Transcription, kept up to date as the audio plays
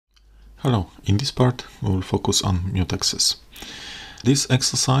Hello, in this part we will focus on mutexes. This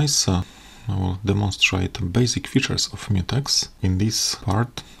exercise will demonstrate basic features of mutex. In this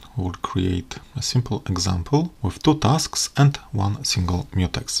part we will create a simple example with two tasks and one single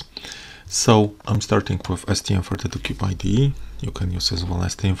mutex. So I'm starting with STM32 Cube IDE. You can use as well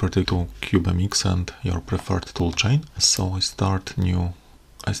STM32 Cube MX and your preferred toolchain. So I start new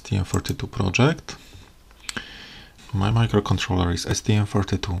STM32 project. My microcontroller is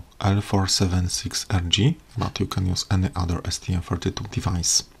STM32 L476RG, but you can use any other STM32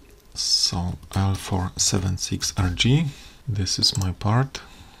 device. So L476RG, this is my part.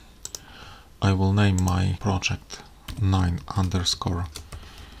 I will name my project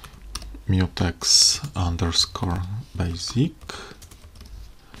 9_mutex_basic,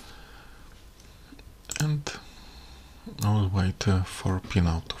 and I will wait for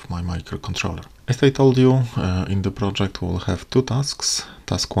pinout of my microcontroller. As I told you, in the project we will have two tasks,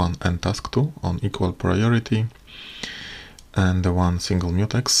 task 1 and task 2 on equal priority, and one single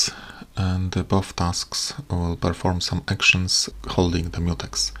mutex, and both tasks will perform some actions holding the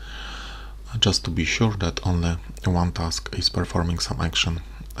mutex, just to be sure that only one task is performing some action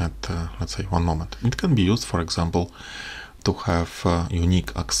at, let's say, one moment. It can be used, for example, to have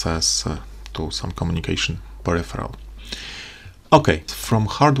unique access to some communication peripheral. Okay, from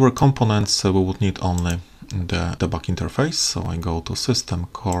hardware components we would need only the debug interface, so I go to System,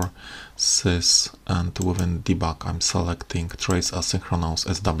 Core, Sys, and within debug I'm selecting Trace Asynchronous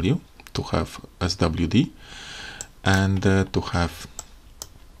SW to have SWD, and to have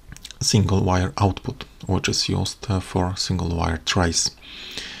single wire output, which is used for single wire trace.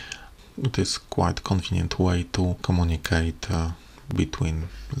 It is quite convenient way to communicate between,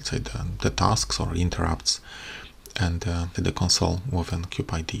 let's say, the tasks or interrupts and the console within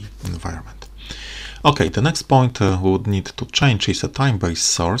Cube IDE environment. Okay, the next point we would need to change is a time-based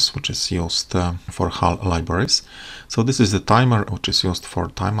source, which is used for HAL libraries. So this is the timer which is used for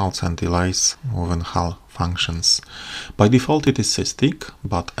timeouts and delays within HAL functions. By default it is SysTick,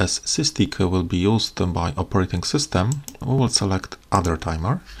 but as SysTick will be used by operating system, we will select other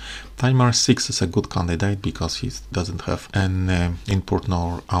timer. Timer 6 is a good candidate because it doesn't have any input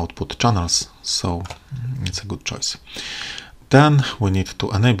nor output channels, so it's a good choice. Then we need to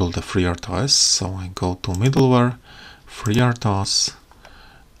enable the FreeRTOS, so I go to middleware, FreeRTOS,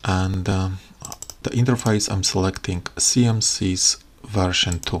 and the interface I'm selecting CMSIS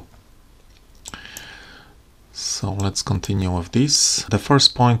version 2. So let's continue with this. The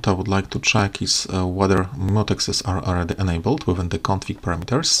first point I would like to check is whether mutexes are already enabled within the config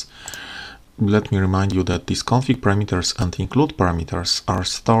parameters. Let me remind you that these config parameters and include parameters are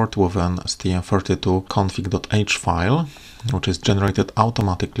stored within STM32 config.h file, which is generated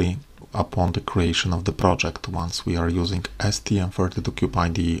automatically upon the creation of the project once we are using STM32 Cube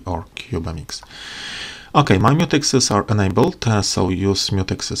IDE or Cube MX. Okay, my mutexes are enabled, so use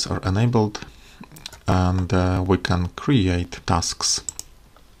mutexes are enabled, and we can create tasks.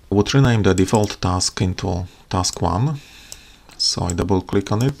 I would rename the default task into task 1. So I double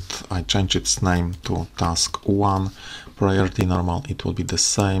click on it, I change its name to task 1, priority normal, it will be the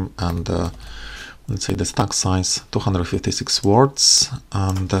same, and let's say the stack size 256 words,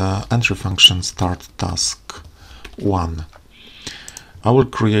 and entry function start task 1. I will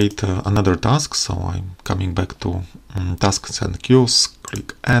create another task, so I'm coming back to tasks and queues,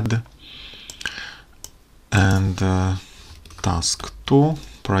 click add, and task 2,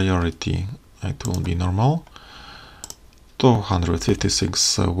 priority, it will be normal,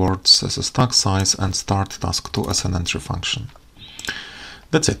 256 words as a stack size, and start task 2 as an entry function.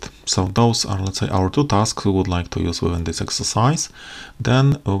 That's it. So those are, let's say, our two tasks we would like to use within this exercise.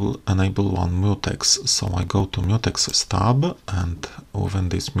 Then we will enable one mutex. So I go to mutexes tab, and within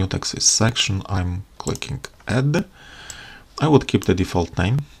this mutexes section I'm clicking add. I would keep the default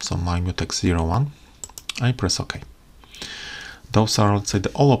name, so my mutex 01. I press OK. Those are, let's say,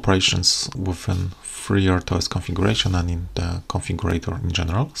 the all operations within FreeRTOS configuration and in the configurator in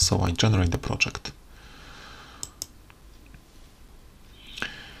general. So I generate the project.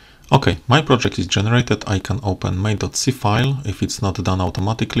 Okay, my project is generated. I can open main.c file. If it's not done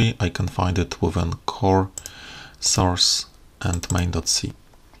automatically, I can find it within core, source, and main.c.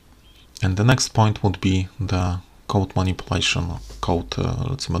 And the next point would be the code manipulation, code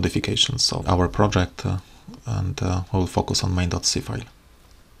let's say modifications. So our project, and we will focus on main.c file.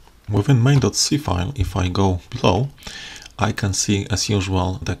 Within main.c file, if I go below, I can see, as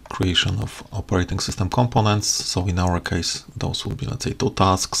usual, the creation of operating system components. So in our case, those will be, let's say, two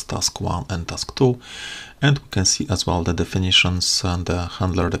tasks, task 1 and task 2. And we can see as well the definitions and the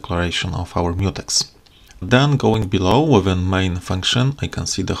handler declaration of our mutex. Then going below within main function, I can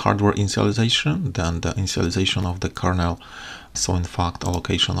see the hardware initialization, then the initialization of the kernel, so in fact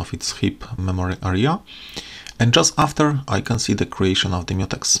allocation of its heap memory area, and just after I can see the creation of the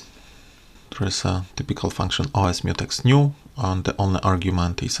mutex. There is a typical function os mutex new, and the only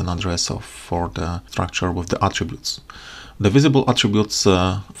argument is an address for the structure with the attributes. The visible attributes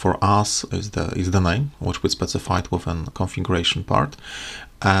for us is the name, which we specified within configuration part,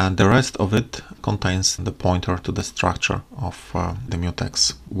 and the rest of it contains the pointer to the structure of the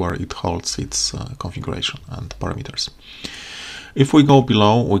mutex where it holds its configuration and parameters. If we go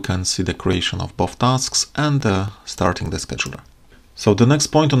below, we can see the creation of both tasks and starting the scheduler. So the next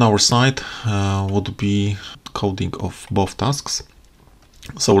point on our side would be coding of both tasks.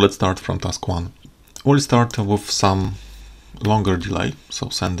 So let's start from task 1. We'll start with some longer delay, so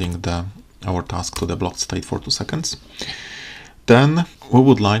sending our task to the blocked state for 2 seconds. Then we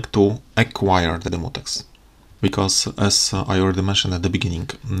would like to acquire the mutex, because as I already mentioned at the beginning,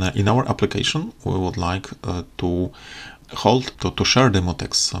 in our application we would like to share the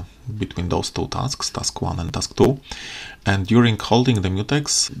mutex between those two tasks, task 1 and task 2, and during holding the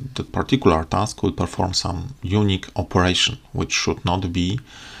mutex, the particular task will perform some unique operation which should not be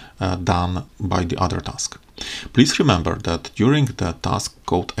done by the other task. Please remember that during the task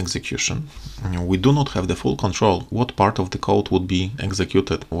code execution, we do not have the full control what part of the code would be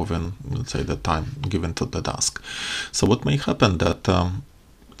executed within, let's say, the time given to the task. So what may happen that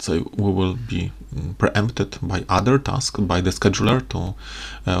so we will be preempted by other tasks, by the scheduler to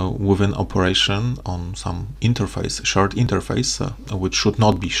within operation on some interface, shared interface, which should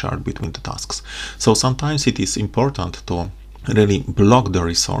not be shared between the tasks. So sometimes it is important to really block the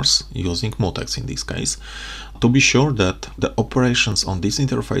resource using mutex in this case, to be sure that the operations on this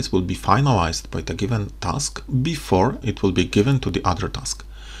interface will be finalized by the given task before it will be given to the other task.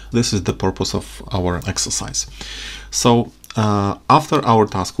 This is the purpose of our exercise. So after our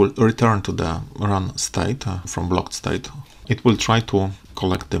task will return to the run state from blocked state, it will try to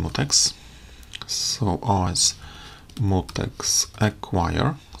collect the mutex. So os mutex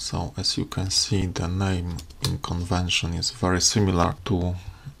acquire. So as you can see, the name in convention is very similar to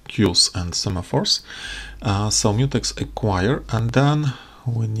queues and semaphores. So mutex acquire, and then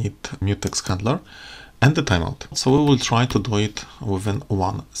we need mutex handler and the timeout. So we will try to do it within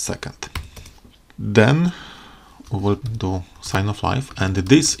 1 second. Then we will do sign of life, and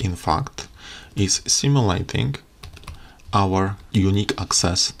this in fact is simulating our unique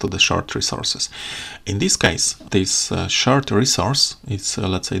access to the shared resources. In this case, this shared resource is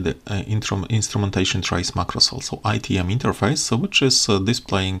let's say the instrumentation trace macros, also ITM interface, which is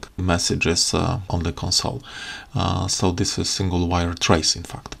displaying messages on the console. So this is single wire trace in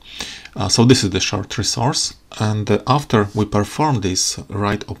fact. So this is the shared resource, and after we perform this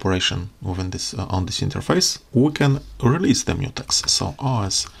write operation within this on this interface, we can release the mutex. So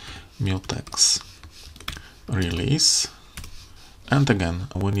os mutex release, and again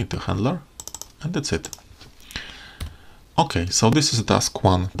we need the handler, and that's it. Okay, so this is task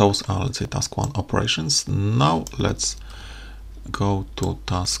 1. Those are, let's say, task 1 operations. Now let's go to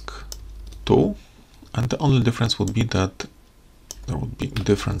task 2, and the only difference would be that there would be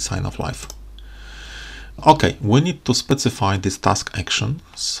different sign of life. Okay, we need to specify this task action,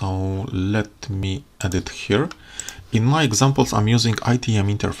 so let me add it here. In my examples, I'm using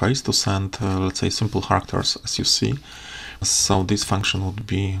ITM interface to send, let's say, simple characters, as you see. So this function would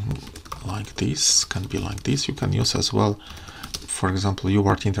be like this, can be like this. You can use as well, for example,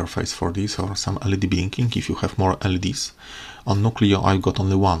 UART interface for this, or some LED blinking if you have more LEDs. On Nucleo, I've got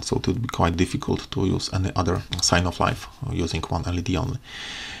only one, so it would be quite difficult to use any other sign of life using one LED only.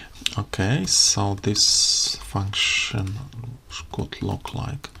 Okay, so this function could look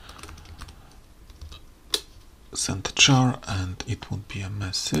like send char, and it would be a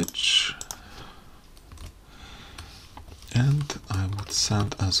message, and I would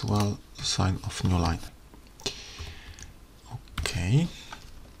send as well sign of new line. Okay,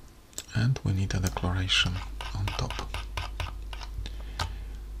 and we need a declaration on top.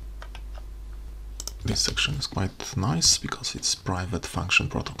 This section is quite nice because it's private function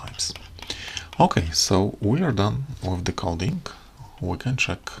prototypes. Okay, so we are done with the coding. We can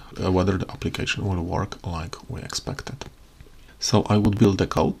check whether the application will work like we expected. So I would build the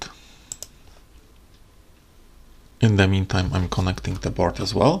code. In the meantime, I'm connecting the board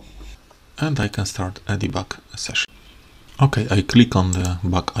as well, and I can start a debug session. Okay, I click on the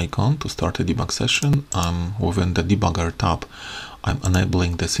back icon to start a debug session. Within the debugger tab, I'm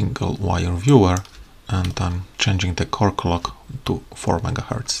enabling the single wire viewer, and I'm changing the core clock to 4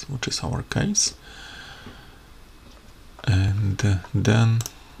 MHz, which is our case. And then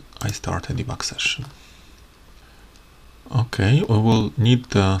I start a debug session. Okay, we will need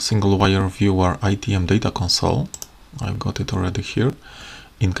the single wire viewer ITM data console. I've got it already here.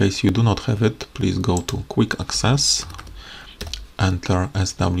 In case you do not have it, please go to Quick Access, enter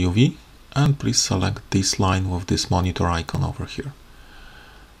SWV, and please select this line with this monitor icon over here.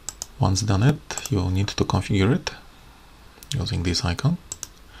 Once done it, you need to configure it using this icon.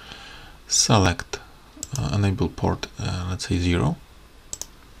 Select enable port, let's say 0,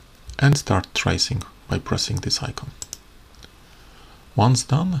 and start tracing by pressing this icon. Once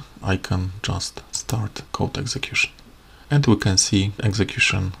done, I can just start code execution. And we can see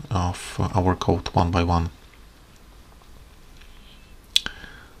execution of our code one by one.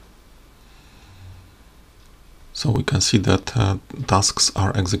 So we can see that tasks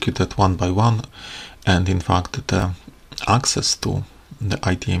are executed one by one, and in fact the access to the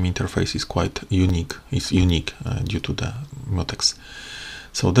ITM interface is quite unique. It's unique due to the Mutex.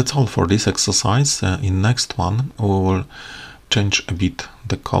 So that's all for this exercise. In next one we will change a bit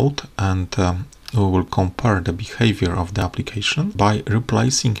the code, and we will compare the behavior of the application by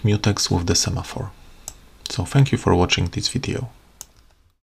replacing mutex with the semaphore. So thank you for watching this video.